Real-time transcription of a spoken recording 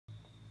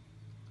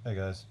Hey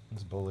guys,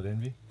 it's Bullet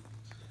Envy.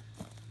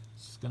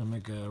 Just gonna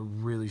make a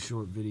really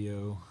short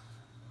video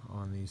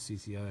on these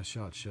CCI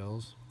shot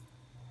shells.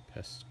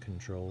 Pest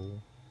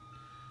control,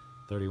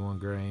 31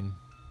 grain.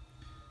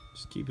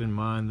 Just keep in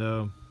mind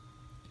though,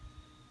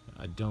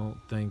 I don't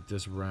think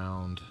this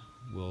round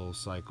will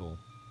cycle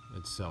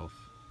itself.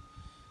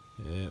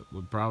 It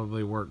would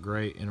probably work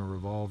great in a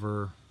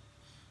revolver,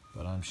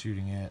 but I'm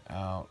shooting it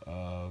out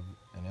of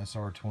an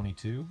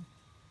SR-22.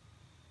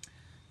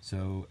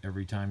 So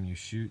every time you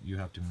shoot, you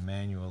have to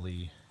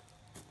manually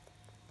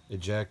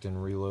eject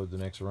and reload the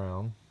next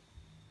round.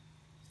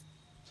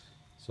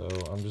 So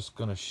I'm just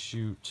gonna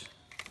shoot.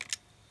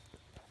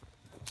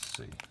 Let's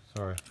see.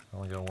 Sorry, I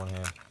only got one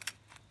hand.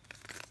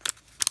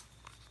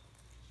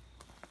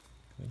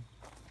 Okay.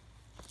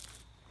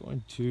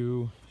 Going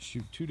to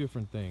shoot two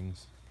different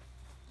things,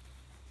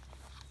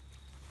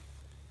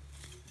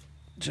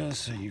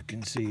 just so you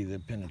can see the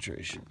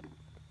penetration.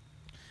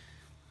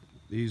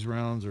 These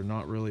rounds are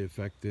not really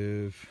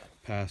effective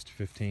past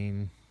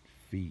 15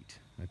 feet,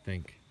 I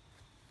think.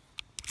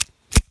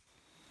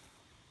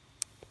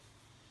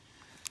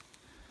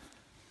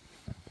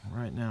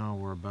 Right now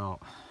we're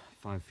about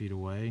 5 feet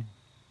away.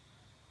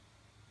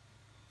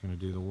 Gonna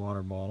do the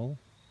water bottle.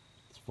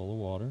 It's full of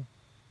water.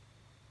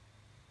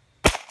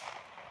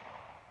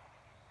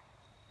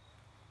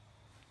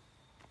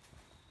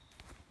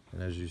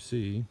 And as you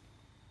see,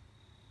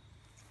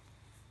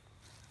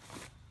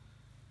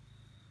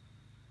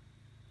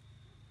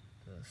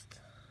 just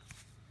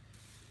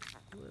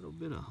a little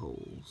bit of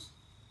holes.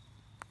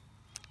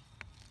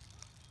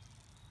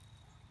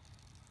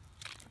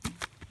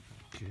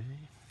 Okay.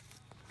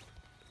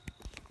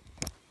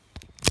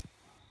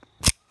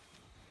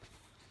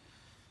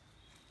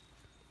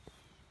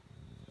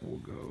 We'll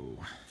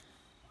go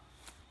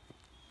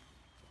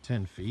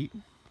 10 feet.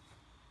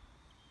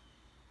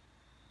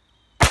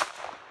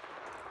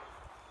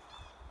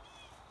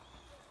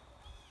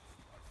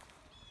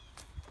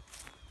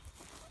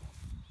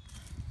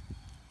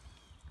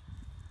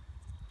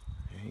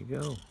 There you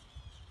go.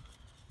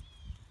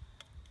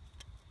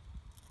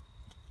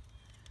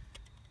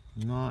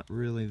 Not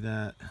really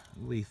that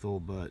lethal,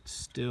 but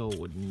still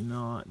would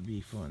not be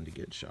fun to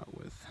get shot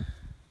with.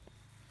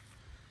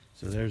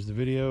 So there's the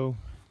video.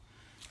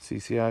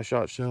 CCI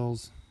shot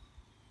shells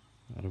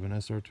out of an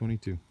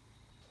SR-22.